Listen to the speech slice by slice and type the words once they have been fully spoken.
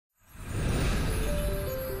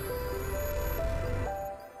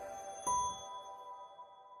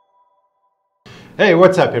Hey,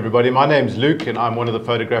 what's up everybody? My name's Luke and I'm one of the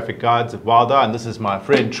photographic guides at Wilder, and this is my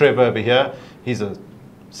friend Trevor over here. He's a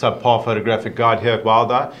subpar photographic guide here at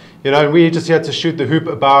Wilder. You know, we just had to shoot the hoop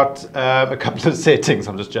about a couple of settings.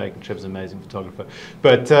 I'm just joking, Trevor's an amazing photographer.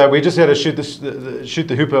 But we just had to shoot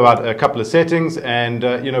the hoop about a couple of settings, and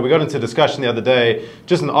you know, we got into a discussion the other day,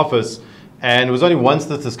 just in the office, and it was only once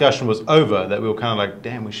the discussion was over that we were kind of like,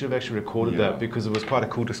 damn, we should have actually recorded that, because it was quite a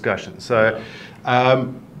cool discussion. So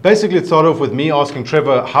basically it started off with me asking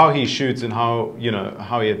Trevor how he shoots and how, you know,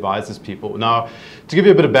 how he advises people. Now, to give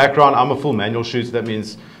you a bit of background, I'm a full manual shooter. That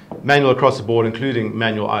means manual across the board, including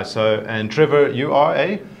manual ISO. And Trevor, you are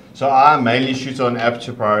a? So I mainly shoot on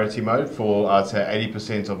aperture priority mode for, I'd say,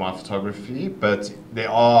 80% of my photography, but there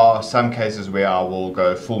are some cases where I will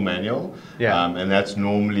go full manual, and that's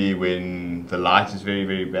normally when the light is very,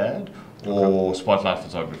 very bad, or spotlight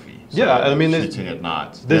photography. So I mean, shooting at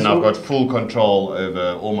night. Then I've got full control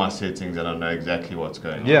over all my settings and I know exactly what's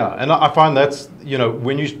going on. Yeah, and I find that's, you know,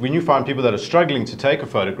 when you find people that are struggling to take a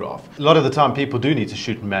photograph, a lot of the time people do need to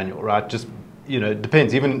shoot in manual, right? Just, you know, it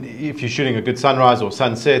depends. Even if you're shooting a good sunrise or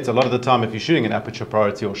sunset, a lot of the time if you're shooting an aperture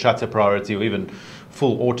priority or shutter priority or even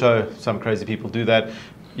full auto, some crazy people do that,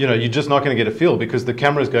 you know, you're just not going to get a feel, because the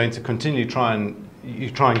camera is going to continually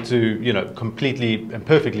you're trying to, you know, completely and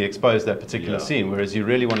perfectly expose that particular scene, whereas you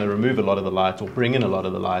really want to remove a lot of the light or bring in a lot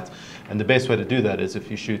of the light, and the best way to do that is if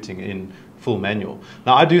you're shooting in full manual.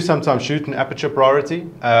 Now, I do sometimes shoot in aperture priority,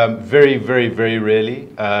 very, very, very rarely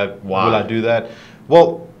will I do that.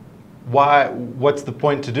 Well, why? What's the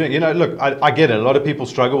point to doing? You know, look, I get it. A lot of people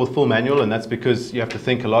struggle with full manual, and that's because you have to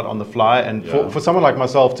think a lot on the fly. And for someone like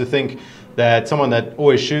myself to think that someone that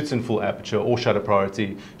always shoots in full aperture or shutter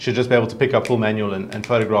priority should just be able to pick up full manual and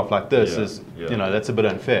photograph like this is, you know, that's a bit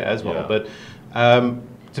unfair as well. But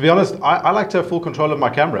to be honest, I like to have full control of my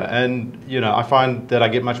camera, and you know, I find that I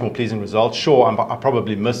get much more pleasing results. Sure, I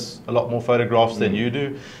probably miss a lot more photographs than you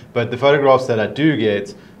do, but the photographs that I do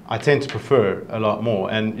get, I tend to prefer a lot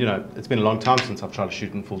more. And you know, it's been a long time since I've tried to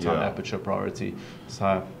shoot in full-time aperture priority.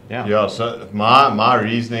 So so my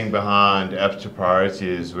reasoning behind aperture priority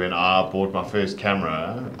is when I bought my first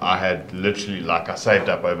camera, I had literally, like, I saved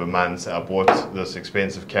up over months. I bought this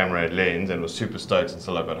expensive camera and lens and was super stoked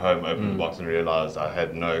until I got home, opened the box and realized I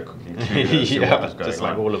had no cooking clue as to what was going just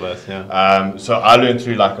like on. all of us. So I learned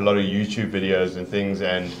through like a lot of YouTube videos and things,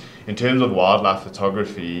 and in terms of wildlife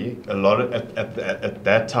photography, a lot of, at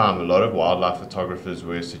that time, a lot of wildlife photographers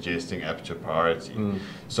were suggesting aperture priority.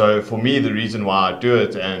 So for me, the reason why I do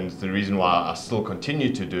it, and the reason why I still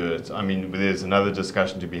continue to do it, I mean, there's another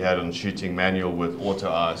discussion to be had on shooting manual with auto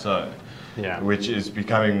ISO, which is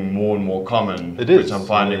becoming more and more common, which I'm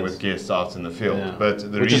finding with guests out in the field. But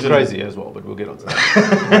which is crazy as well, but we'll get on to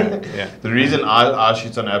that. The reason I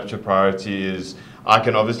shoot on aperture priority is I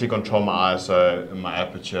can obviously control my ISO, and my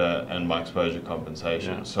aperture, and my exposure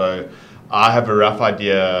compensation. So I have a rough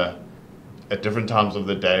idea at different times of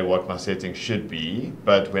the day what my settings should be,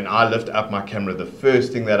 but when I lift up my camera, the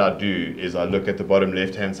first thing that I do is I look at the bottom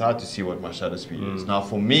left-hand side to see what my shutter speed is. Now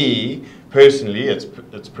for me, personally,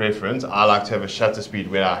 it's preference. I like to have a shutter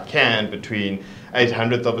speed where I can between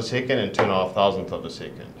 800th of a second and 2,500th of a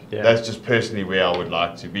second. That's just personally where I would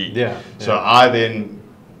like to be. So I then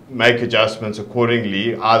make adjustments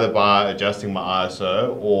accordingly, either by adjusting my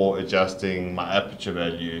ISO or adjusting my aperture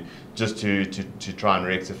value, just to try and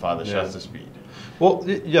rectify the shutter speed. Well,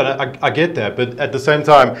 yeah, I get that, but at the same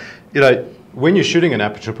time, you know, when you're shooting an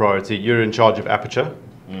aperture priority, you're in charge of aperture,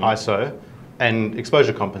 ISO, and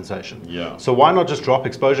exposure compensation. So why not just drop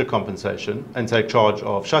exposure compensation and take charge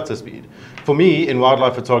of shutter speed? For me, in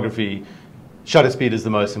wildlife photography, shutter speed is the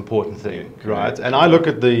most important thing, right? And I look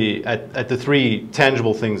at the three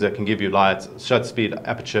tangible things that can give you light: shutter speed,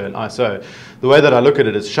 aperture, and ISO. The way that I look at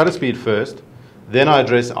it is shutter speed first, then I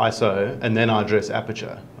address ISO, and then I address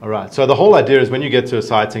aperture. All right. So the whole idea is when you get to a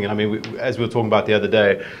sighting, and I mean, as we were talking about the other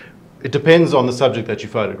day, it depends on the subject that you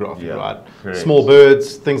photograph, right? Small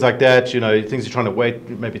birds, things like that, you know, things you're trying to wait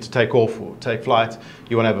maybe to take off or take flight,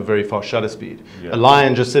 you want to have a very fast shutter speed. A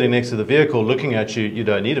lion just sitting next to the vehicle looking at you, you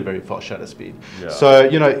don't need a very fast shutter speed. So,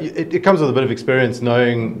 you know, it comes with a bit of experience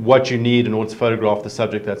knowing what you need in order to photograph the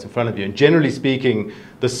subject that's in front of you. And generally speaking,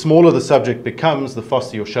 the smaller the subject becomes, the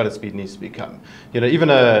faster your shutter speed needs to become. You know, even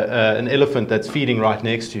an elephant that's feeding right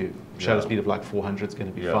next to you, shutter speed of like 400 is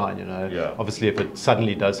going to be fine, you know. Obviously, if it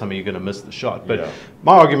suddenly does something, you're going to miss the shot. But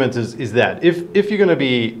my argument is that if you're going to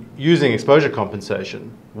be using exposure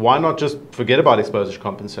compensation, why not just forget about exposure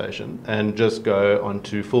compensation and just go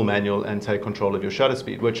onto full manual and take control of your shutter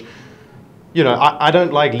speed, which, you know, I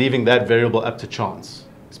don't like leaving that variable up to chance.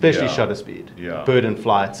 especially shutter speed, bird in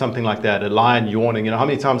flight, something like that, a lion yawning. You know, how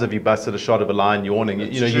many times have you busted a shot of a lion yawning?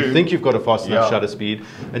 You know, you think you've got a fast enough shutter speed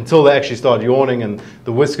until they actually start yawning and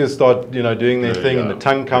the whiskers start, you know, doing their thing and the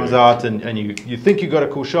tongue comes out and you think you got a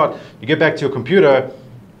cool shot. You get back to your computer,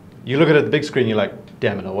 you look at it at the big screen, you're like,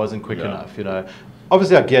 damn it, I wasn't quick enough, you know.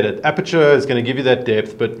 Obviously, I get it. Aperture is going to give you that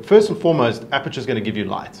depth, but first and foremost, aperture is going to give you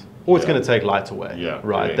light, or it's going to take light away. Right.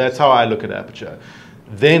 Correct. That's how I look at aperture.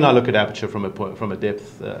 Then I look at aperture from a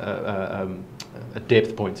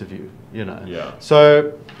depth point of view. You know.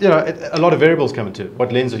 So you know, a lot of variables come into it.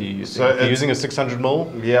 What lens are you using? So are you using a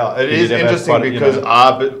 600mm? Yeah, it is interesting because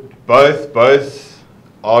both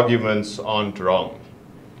arguments aren't wrong.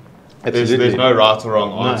 There's no right or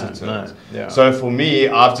wrong answer to it. So for me,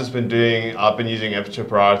 I've been using aperture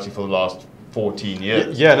priority for the last 14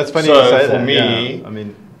 years. Yeah, that's funny you say that. So for me, I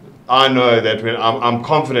mean, I know that when I'm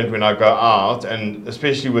confident when I go out, and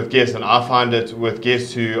especially with guests, and I find it with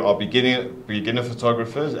guests who are beginner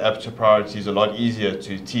photographers, aperture priority is a lot easier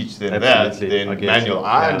to teach them than manual.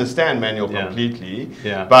 I understand manual completely,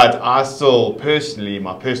 but I still personally,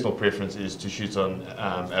 my personal preference is to shoot on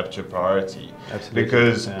aperture priority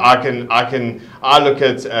because I look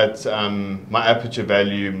at my aperture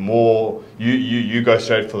value more. You go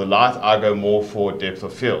straight for the light. I go more for depth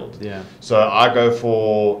of field. So I go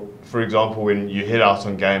for example, when you head out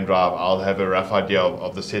on game drive, I'll have a rough idea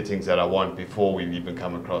of the settings that I want before we've even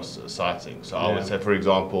come across a sighting. So I would say, for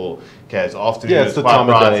example, okay, it's afternoon, it's the quite time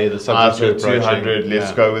bright, of day, the subject 200,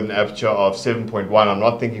 let's go with an aperture of 7.1. I'm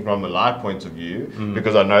not thinking from a light point of view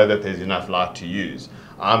because I know that there's enough light to use.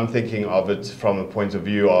 I'm thinking of it from a point of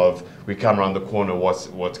view of we come around the corner, what's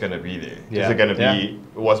going to be there? Is it going to be,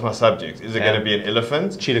 what's my subject? Is it going to be an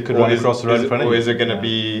elephant? Cheetah could run across the road in front of you. Or is it going to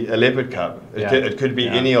be a leopard cub? It could be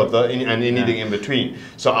any of anything in between.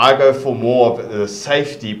 So I go for more of the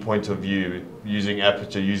safety point of view, using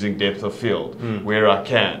aperture, using depth of field where I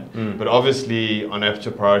can. But obviously on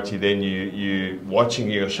aperture priority, then you watching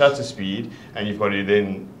your shutter speed, and you've got to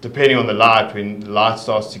then, depending on the light, when the light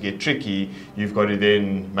starts to get tricky, you've got to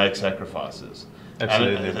then make sacrifices.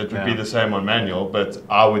 Absolutely. And it would be the same on manual, but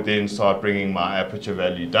I would then start bringing my aperture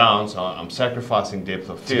value down, so I'm sacrificing depth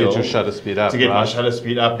of field to get your shutter speed up. To get my shutter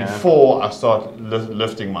speed up before I start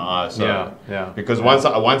lifting my ISO. Because once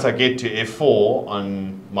I get to f4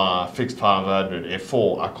 on my fixed 500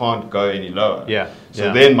 f4, I can't go any lower.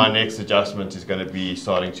 So then my next adjustment is going to be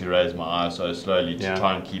starting to raise my ISO slowly to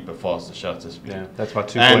try and keep a faster shutter speed. That's why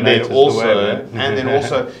 2.8 is the way. And then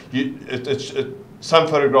also, some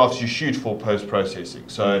photographs you shoot for post-processing.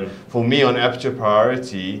 So for me on aperture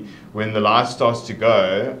priority, when the light starts to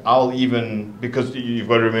go, I'll even, because you've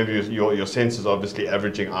got to remember your sensor's obviously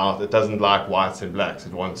averaging out. It doesn't like whites and blacks.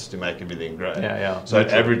 It wants to make everything grey. So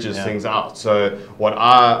it averages things out. So what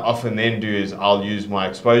I often then do is I'll use my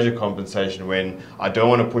exposure compensation when I don't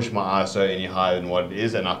want to push my ISO any higher than what it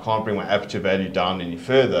is and I can't bring my aperture value down any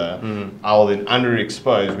further. I'll then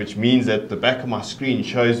underexpose, which means that the back of my screen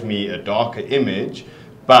shows me a darker image,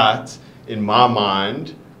 but in my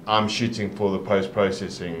mind, I'm shooting for the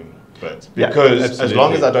post-processing bit. Because as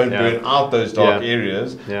long as I don't burn out those dark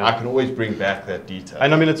areas, I can always bring back that detail.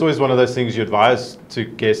 And I mean, it's always one of those things you advise to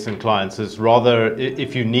guests and clients is rather,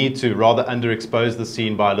 if you need to, rather underexpose the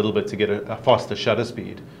scene by a little bit to get a faster shutter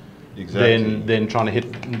speed. Than trying to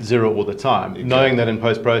hit zero all the time. Knowing that in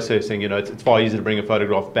post-processing, you know, it's far easier to bring a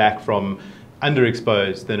photograph back from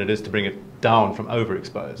underexposed than it is to bring it down from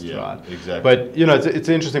overexposed, right? But you know, it's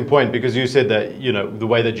an interesting point because you said that, you know, the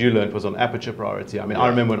way that you learned was on aperture priority. I mean, I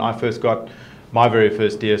remember when I first got my very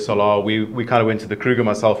first DSLR, we kind of went to the Kruger,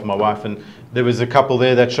 myself and my wife, and there was a couple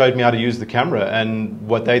there that showed me how to use the camera, and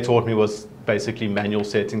what they taught me was basically manual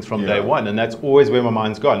settings from day one, and that's always where my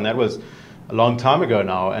mind's gone, and that was a long time ago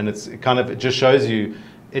now, and it just shows you,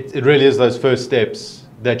 it really is those first steps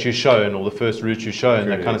that you show or the first route you show, and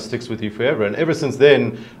that kind of sticks with you forever. And ever since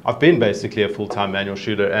then, I've been basically a full-time manual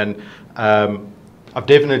shooter, and I've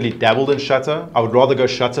definitely dabbled in shutter. I would rather go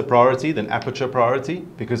shutter priority than aperture priority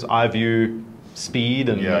because I view speed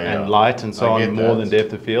and light and so on more than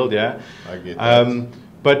depth of field. I get that.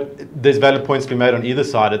 But there's valid points to be made on either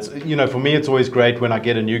side. It's, you know, for me, it's always great when I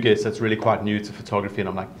get a new guest that's really quite new to photography, and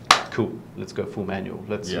I'm like, cool, let's go full manual.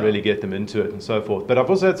 Let's really get them into it and so forth. But I've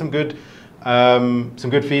also had some good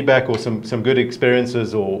feedback or some good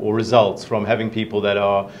experiences or results from having people that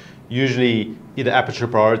are usually either aperture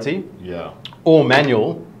priority or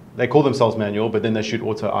manual, they call themselves manual, but then they shoot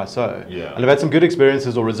auto ISO. Yeah. And I've had some good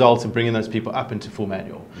experiences or results in bringing those people up into full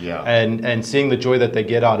manual. Yeah. And seeing the joy that they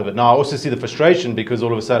get out of it. Now, I also see the frustration because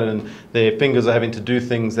all of a sudden their fingers are having to do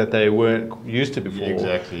things that they weren't used to before.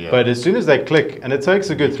 Exactly, yeah. But as soon as they click, and it takes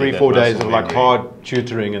a good 3-4 days of like hard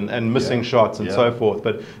tutoring and missing shots and so forth.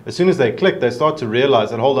 But as soon as they click, they start to realize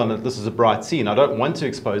that, hold on, this is a bright scene. I don't want to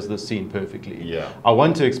expose this scene perfectly. Yeah. I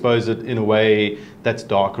want to expose it in a way that's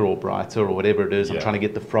darker or brighter or whatever it is. I'm trying to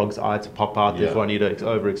get the frog's eye to pop out, therefore I need to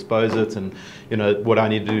overexpose it, and you know what I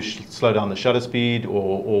need to do is slow down the shutter speed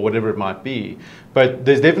or whatever it might be. But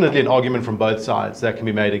there's definitely an argument from both sides that can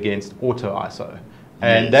be made against auto ISO.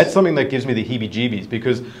 And that's something that gives me the heebie-jeebies,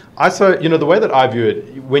 because ISO, you know, the way that I view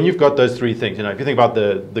it, when you've got those three things, you know, if you think about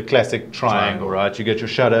the classic triangle, right? You get your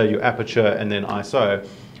shutter, your aperture, and then ISO.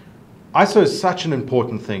 ISO is such an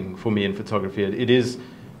important thing for me in photography. It is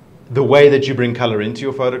the way that you bring color into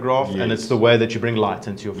your photograph, and it's the way that you bring light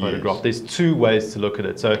into your photograph. There's two ways to look at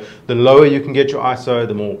it. So the lower you can get your ISO,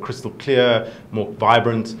 the more crystal clear, more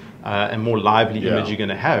vibrant, and more lively image you're going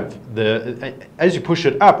to have. As you push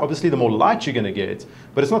it up, obviously the more light you're going to get,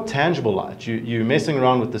 but it's not tangible light. You're messing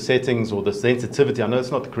around with the settings or the sensitivity. I know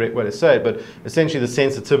it's not the correct way to say it, but essentially the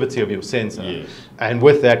sensitivity of your sensor. And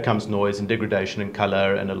with that comes noise and degradation and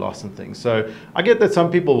color and a loss and things. So I get that some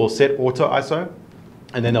people will set auto ISO,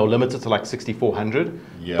 and then they'll limit it to like 6400.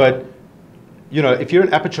 But you know, if you're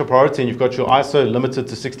an aperture priority and you've got your ISO limited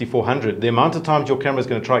to 6400, the amount of times your camera is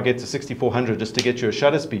going to try to get to 6400 just to get your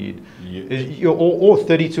shutter speed, or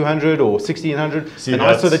 3200 or 1600, an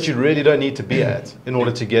ISO that you really don't need to be at in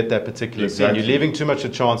order to get that particular scene. You're leaving too much a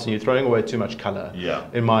chance and you're throwing away too much color,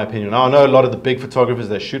 in my opinion. Now, I know a lot of the big photographers,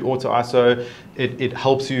 they shoot auto ISO. It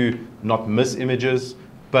helps you not miss images,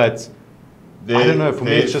 but I don't know, for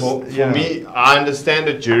me it's just... For me, I understand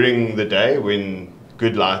it during the day when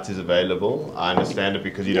good light is available. I understand it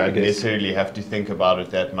because you don't necessarily have to think about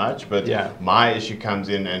it that much. But my issue comes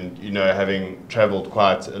in, and you know, having traveled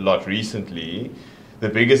quite a lot recently, the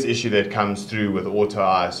biggest issue that comes through with auto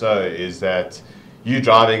ISO is that you're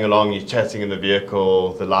driving along, you're chatting in the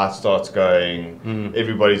vehicle, the light starts going,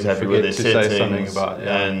 everybody's happy with their settings,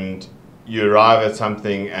 and you arrive at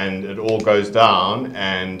something and it all goes down,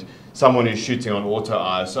 and someone who's shooting on auto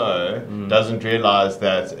ISO doesn't realize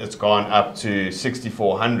that it's gone up to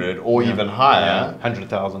 6400 or even higher.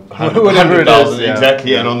 100,000. Whatever it is.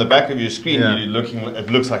 Exactly. And on the back of your screen, you're looking, it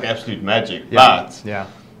looks like absolute magic. But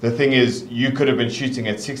the thing is, you could have been shooting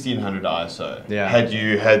at 1600 ISO had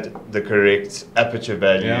you had the correct aperture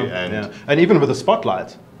value. And even with a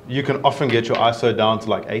spotlight, you can often get your ISO down to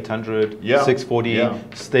like 800,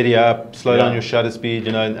 640, steady up, slow down your shutter speed,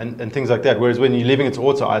 you know, and things like that. Whereas when you're leaving it to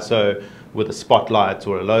auto ISO with a spotlight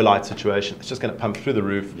or a low light situation, it's just going to pump through the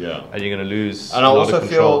roof, and you're going to lose a lot of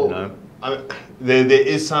control. You know? There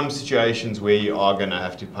is some situations where you are going to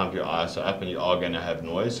have to pump your ISO up and you are going to have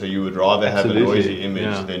noise. So you would rather have a noisy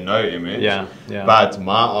image than no image. But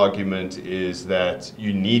my argument is that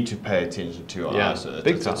you need to pay attention to your ISO.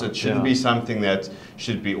 It shouldn't be something that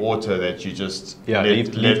should be auto that you just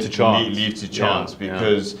leave to chance,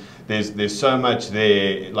 because there's so much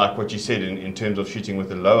there, like what you said, in terms of shooting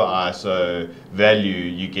with a lower ISO value,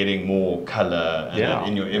 you're getting more color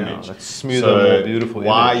in your image. That's smoother, more beautiful.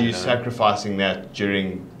 Why are you sacrificing that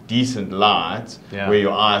during decent light where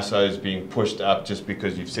your ISO is being pushed up just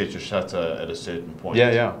because you've set your shutter at a certain point?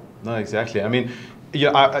 No, exactly. I mean,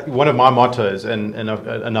 one of my mottos, and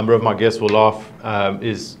a number of my guests will laugh,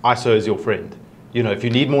 is ISO is your friend. You know, if you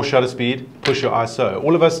need more shutter speed, push your ISO.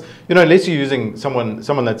 All of us, you know, unless you're using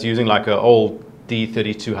someone that's using like an old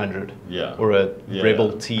D3200 or a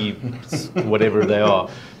Rebel T, whatever they are.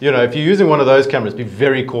 You know, if you're using one of those cameras, be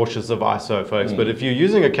very cautious of ISO, folks. But if you're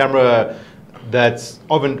using a camera that's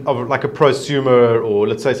of like a prosumer, or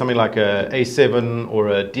let's say something like a A7 or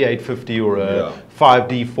a D850 or a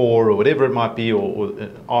 5D4 or whatever it might be, or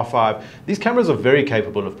R5, these cameras are very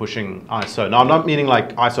capable of pushing ISO. Now, I'm not meaning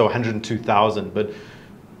like ISO 102,000, but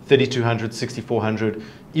 3200, 6400,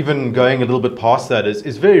 even going a little bit past that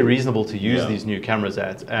is very reasonable to use these new cameras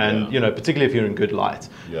at. And, you know, particularly if you're in good light.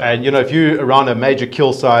 And, you know, if you're around a major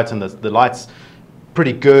kill site and the light's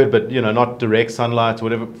pretty good, but, you know, not direct sunlight or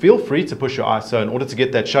whatever, feel free to push your ISO in order to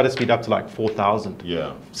get that shutter speed up to like 4,000,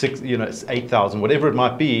 8,000, whatever it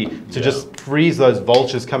might be, to just freeze those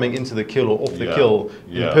vultures coming into the kill or off the kill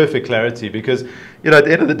in perfect clarity. Because, you know, at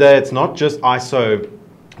the end of the day, it's not just ISO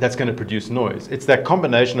that's going to produce noise. It's that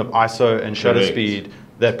combination of ISO and shutter speed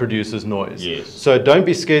that produces noise. So don't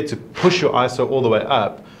be scared to push your ISO all the way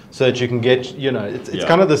up, so that you can get, you know, it's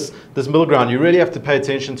kind of this middle ground. You really have to pay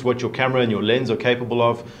attention to what your camera and your lens are capable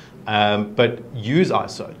of. but use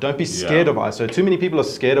ISO. Don't be scared of ISO. Too many people are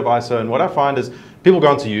scared of ISO, and what I find is people go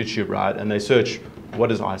onto YouTube, right, and they search what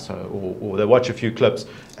is ISO, or they watch a few clips,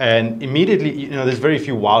 and immediately, there's very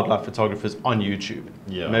few wildlife photographers on YouTube.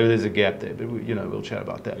 Maybe there's a gap there, but we'll chat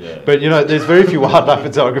about that. But there's very few wildlife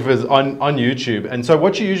photographers on YouTube, and so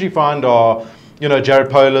what you usually find are Jared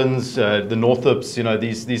Poland's, the Northups,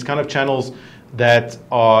 these kind of channels that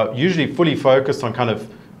are usually fully focused on kind of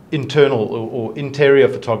internal or interior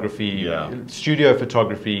photography, studio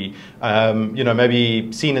photography,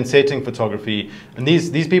 maybe scene and setting photography, and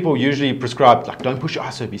these people usually prescribe, like, don't push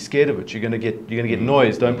ISO, be scared of it, you're gonna get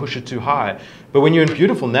noise, don't push it too high. But when you're in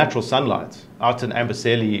beautiful natural sunlight out in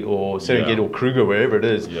Amboseli or Serengeti or Kruger, wherever it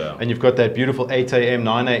is, and you've got that beautiful 8 a.m.,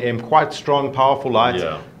 9 a.m., quite strong, powerful light,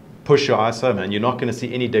 push your ISO, man. You're not going to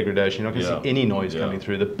see any degradation, you're not going to see any noise coming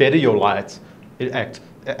through. The better your light,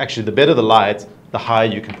 actually the better the light, the higher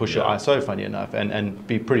you can push your ISO, funny enough, and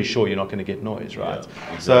be pretty sure you're not going to get noise, right?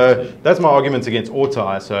 Exactly. So that's my argument against auto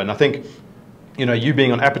ISO, and I think you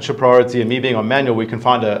being on aperture priority and me being on manual, we can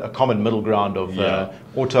find a common middle ground of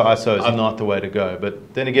auto ISO is not the way to go.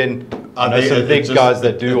 But then again, I know some big guys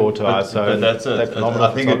that do auto ISO. But that's it.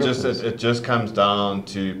 I think it just comes down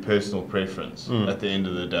to personal preference at the end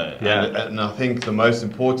of the day. And I think the most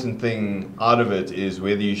important thing out of it is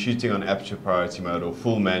whether you're shooting on aperture priority mode or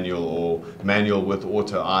full manual or manual with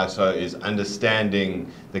auto ISO is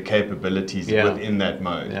understanding the capabilities within that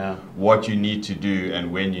mode, what you need to do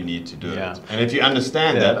and when you need to do it. And if you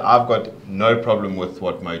understand that, I've got no problem with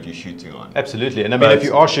what mode you're shooting on. Absolutely. And I mean, if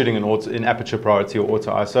you are shooting in aperture priority or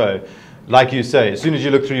auto ISO, like you say, as soon as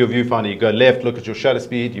you look through your viewfinder, you go left, look at your shutter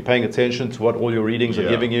speed, you're paying attention to what all your readings are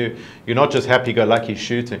giving you. You're not just happy-go-lucky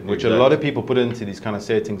shooting, which a lot of people put into these kind of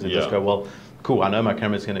settings and just go, well, cool, I know my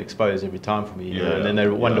camera's going to expose every time for me, and then they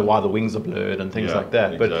wonder why the wings are blurred and things like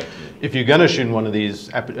that. But if you're going to shoot in one of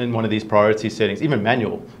these priority settings, even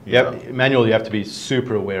manual, you have to be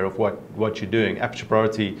super aware of what you're doing. Aperture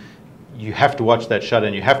priority, you have to watch that shutter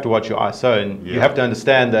and you have to watch your ISO, and you have to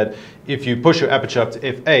understand that if you push your aperture up to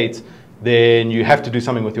f8, then you have to do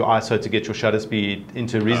something with your ISO to get your shutter speed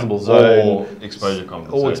into a reasonable zone. Or exposure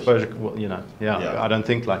compensation. Or exposure, well, I don't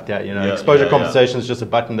think like that. Exposure compensation is just a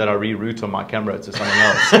button that I reroute on my camera to something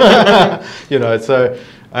else.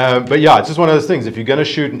 But it's just one of those things. If you're going to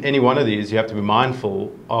shoot in any one of these, you have to be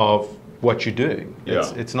mindful of what you're doing.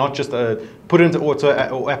 It's not just put it into auto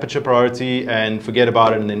or aperture priority and forget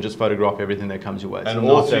about it and then just photograph everything that comes your way. And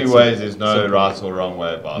all three ways, there's no right or wrong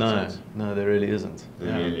way about it. No, there really isn't.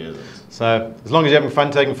 There really isn't. So as long as you're having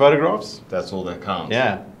fun taking photographs, that's all that counts.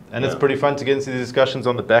 Yeah, and it's pretty fun to get into these discussions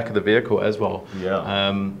on the back of the vehicle as well.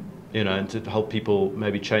 And to help people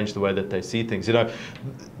maybe change the way that they see things.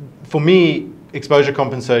 For me, exposure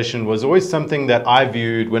compensation was always something that I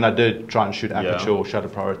viewed when I did try and shoot aperture or shutter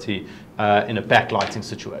priority in a backlighting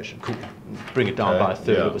situation. Cool, bring it down by a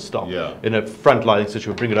third of a stop. In a front lighting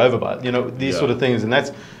situation, bring it over by, these sort of things. And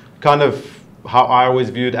that's kind of how I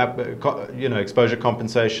always viewed exposure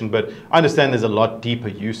compensation, but I understand there's a lot deeper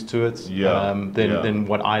use to it than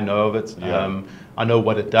what I know of it. I know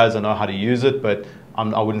what it does, I know how to use it, but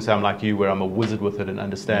I wouldn't say I'm like you where I'm a wizard with it and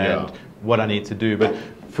understand what I need to do. But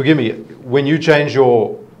forgive me, when you change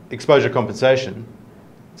your exposure compensation,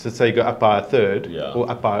 so let's say you go up by a third or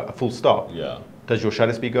up by a full stop, does your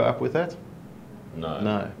shutter speed go up with that?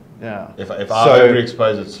 No. Yeah. If I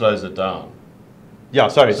overexpose it, slows it down. Yeah,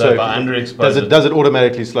 sorry. So if I underexpose does it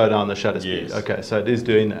automatically slow down the shutter speed? Yes. Okay, so it is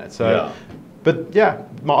doing that. So, but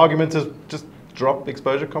my argument is just drop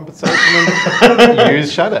exposure compensation and use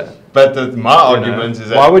shutter. But my argument is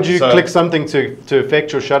that why would you click something to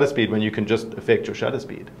affect your shutter speed when you can just affect your shutter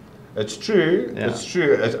speed? It's true. It's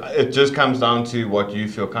true. It just comes down to what you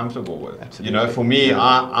feel comfortable with. Absolutely. For me,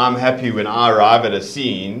 I'm happy when I arrive at a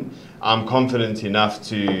scene. I'm confident enough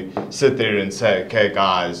to sit there and say, okay,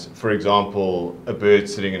 guys, for example, a bird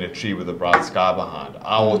sitting in a tree with a bright sky behind.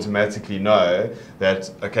 I automatically know that,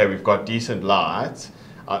 okay, we've got decent light.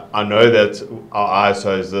 I know that our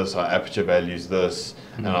ISO is this, our aperture value is this,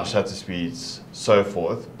 and our shutter speeds, so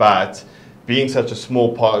forth. But being such a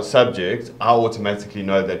small subject, I automatically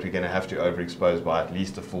know that we're going to have to overexpose by at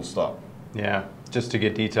least a full stop. Yeah, just to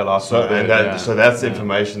get detail out. So that's the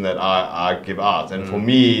information that I give out. And for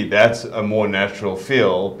me, that's a more natural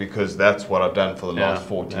feel because that's what I've done for the last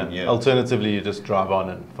 14 years. Alternatively, you just drive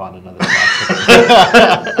on and find another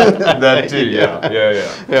That too, yeah.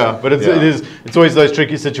 But it's always those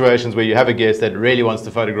tricky situations where you have a guest that really wants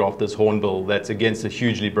to photograph this hornbill that's against a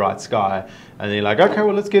hugely bright sky, and you're like, okay,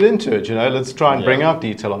 well, let's get into it. Let's try and bring out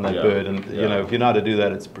detail on that bird, and if you know how to do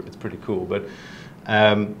that, it's pretty cool. But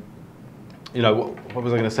you know, what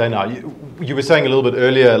was I going to say now? You were saying a little bit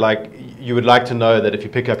earlier, like you would like to know that if you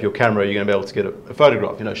pick up your camera, you're going to be able to get a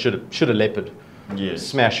photograph. You know, should a leopard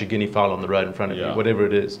smash a guinea fowl on the road in front of you, whatever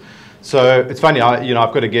it is. So it's funny,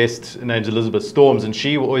 I've got a guest named Elizabeth Storms, and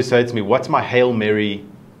she will always say to me, "What's my Hail Mary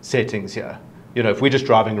settings here?" You know, if we're just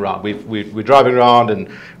driving around, we're driving around and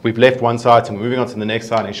we've left one site and we're moving on to the next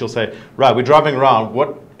site, and she'll say, "Right, we're driving around.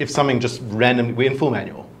 What if something just randomly?" We're in full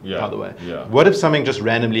manual, by the way. What if something just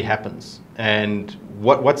randomly happens? And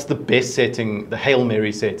what's the best setting, the Hail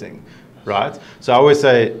Mary setting, right? So I always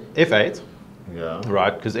say F8.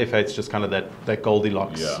 Right, because F8 is just kind of that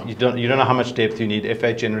Goldilocks. You don't know how much depth you need.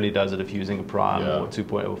 F8 generally does it if you're using a prime or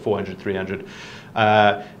 2.0 or 400, 300.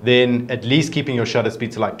 Then at least keeping your shutter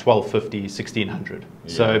speed to like 1250, 1600.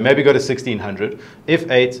 So maybe go to 1600.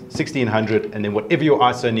 F8, 1600, and then whatever your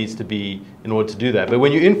ISO needs to be in order to do that. But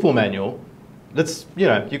when you're in full manual,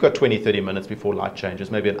 you've got 20, 30 minutes before light changes,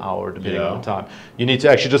 maybe an hour depending on the time. You need to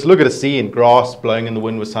actually just look at a scene, grass blowing in the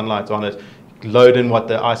wind with sunlight on it, load in what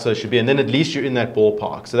the ISO should be, and then at least you're in that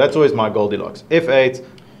ballpark. So that's always my Goldilocks. F8,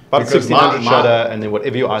 about 1600 shutter, and then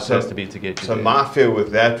whatever your ISO has to be to get you So there. my fear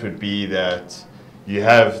with that would be that you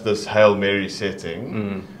have this Hail Mary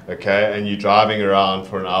setting, okay, and you're driving around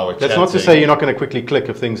for an hour. That's not to say you're not going to quickly click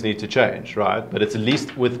if things need to change, right? But it's at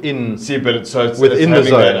least within. See, but it's within the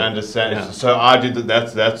zone. That understanding. Yeah. So I do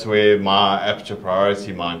that. That's where my aperture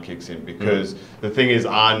priority mind kicks in, because the thing is,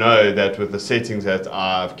 I know that with the settings that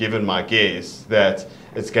I've given my guests, that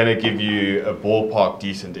it's going to give you a ballpark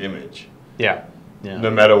decent image.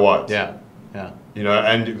 No matter what. You know,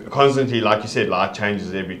 and constantly, like you said, light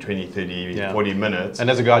changes every 20, 30, 40 minutes. And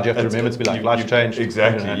as a guide, you have to remember to be like, light's changed.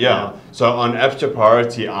 Exactly, So on aperture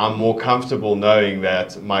priority, I'm more comfortable knowing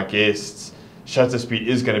that my guests' shutter speed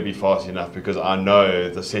is going to be fast enough, because I know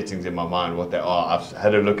the settings in my mind, what they are. I've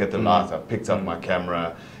had a look at the light, I've picked up my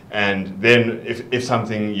camera. And then if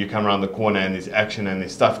something, you come around the corner and there's action and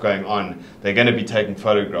there's stuff going on, they're going to be taking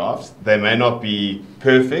photographs. They may not be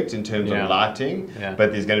perfect in terms of lighting,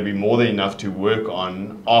 but there's going to be more than enough to work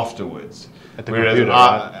on afterwards. Whereas computer,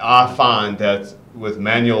 I find that with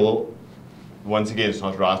manual, once again, it's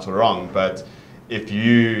not right or wrong, but if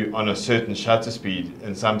you on a certain shutter speed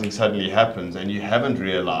and something suddenly happens and you haven't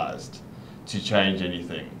realized to change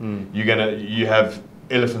anything, you have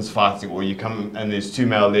elephants fighting, or you come and there's two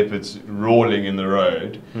male leopards rolling in the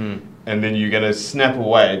road, and then you're going to snap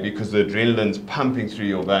away because the adrenaline's pumping through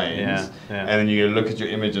your veins, and then you're going to look at your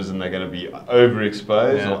images and they're going to be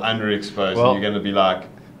overexposed or underexposed, and you're going to be like...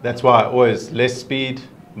 That's why always less speed,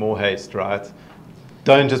 more haste, right?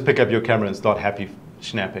 Don't just pick up your camera and start happy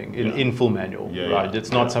snapping in full manual, right?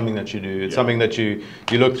 It's not something that you do. It's something that you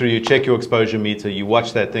look through, you check your exposure meter, you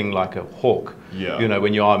watch that thing like a hawk. You know,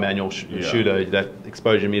 when you are a manual shooter, that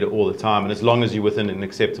exposure meter all the time. And as long as you're within an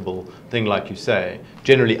acceptable thing, like you say,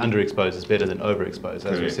 generally underexposed is better than overexposed,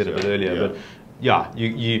 as we said a bit earlier. But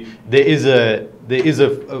there is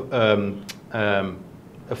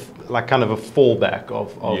like kind of a fallback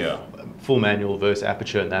of full manual versus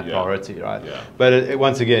aperture and that priority, right? But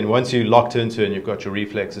once again, once you're locked into and you've got your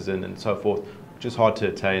reflexes in and so forth, which is hard to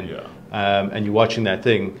attain, and you're watching that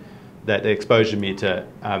thing, that exposure meter,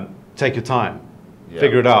 take your time,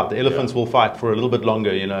 figure it out. The elephants will fight for a little bit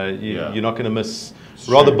longer, you know, you're not going to miss,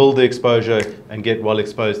 rather build the exposure and get well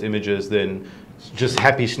exposed images than just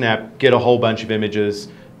happy snap, get a whole bunch of images,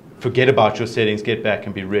 forget about your settings, get back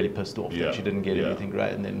and be really pissed off that you didn't get anything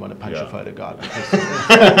great, and then want to punch a photo guide.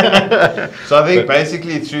 So I think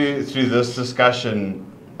basically through this discussion,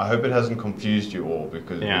 I hope it hasn't confused you all,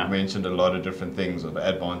 because we've mentioned a lot of different things of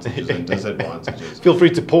advantages and disadvantages. Feel free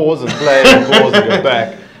to pause and play and pause and go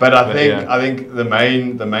back. But I think the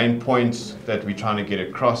main point that we're trying to get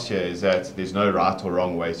across here is that there's no right or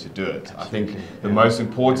wrong way to do it. I think the most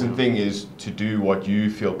important thing is to do what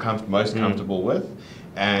you feel most comfortable with,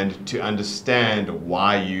 and to understand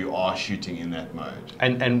why you are shooting in that mode,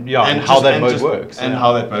 and how that mode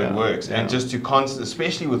works, and just to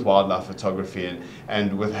especially with wildlife photography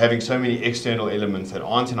and with having so many external elements that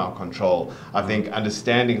aren't in our control. I think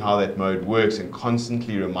understanding how that mode works and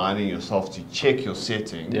constantly reminding yourself to check your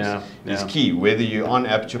settings is key. Whether you're on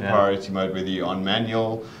aperture priority mode, whether you're on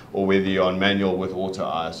manual, or whether you're on manual with auto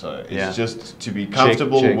ISO. It's just to be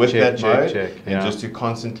comfortable with that mode, and just to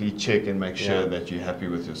constantly check and make sure that you're happy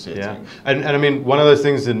with your setting. And I mean, one of those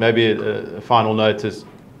things that maybe a final note is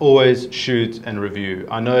always shoot and review.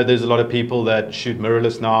 I know there's a lot of people that shoot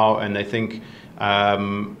mirrorless now, and they think,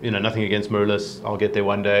 you know, nothing against mirrorless, I'll get there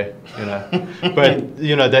one day, you know. But,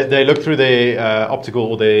 you know, they look through their optical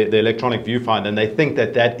or their electronic viewfinder, and they think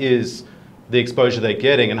that is the exposure they're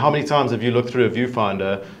getting. And how many times have you looked through a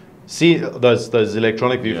viewfinder see those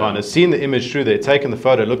electronic viewfinders, seen the image through there, taken the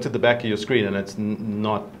photo, looked at the back of your screen, and it's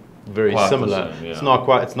not very similar. Same,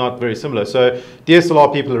 It's not very similar. So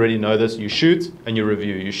DSLR people already know this. You shoot and you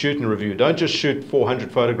review. You shoot and review. Don't just shoot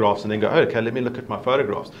 400 photographs and then go, oh, okay, let me look at my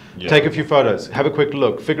photographs. Take a few photos, have a quick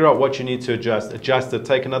look, figure out what you need to adjust it,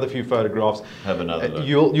 take another few photographs. Have another look.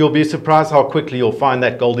 You'll be surprised how quickly you'll find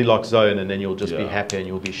that Goldilocks zone, and then you'll just be happy and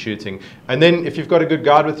you'll be shooting. And then if you've got a good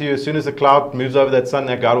guide with you, as soon as the cloud moves over that sun,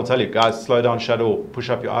 that guide will tell you, guys, slow down shutter or push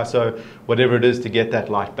up your ISO, whatever it is to get that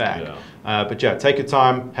light back. But yeah, take your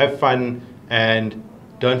time, have fun, and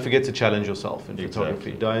don't forget to challenge yourself in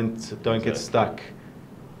photography. Don't get stuck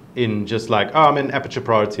in just like, oh, I'm in aperture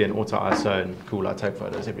priority and auto ISO and cool, I take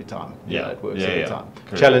photos every time. It works every time.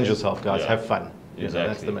 Correct. Challenge yourself, guys. Have fun. Exactly.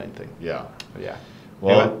 That's the main thing.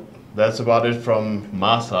 Well, anyway. That's about it from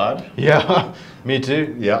my side. Yeah, me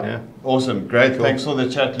too. Yeah. Awesome. Great. Cool. Thanks for the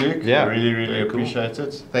chat, Luke. Yeah. Really appreciate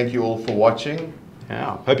it. Thank you all for watching.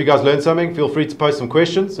 Yeah. Hope you guys learned something. Feel free to post some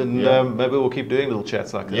questions, and maybe we'll keep doing little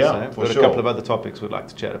chats like this. We've got a couple of other topics we'd like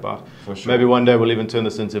to chat about. For sure. Maybe one day we'll even turn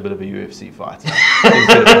this into a bit of a UFC fight.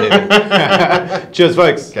 Cheers,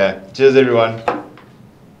 folks. Okay. Cheers, everyone.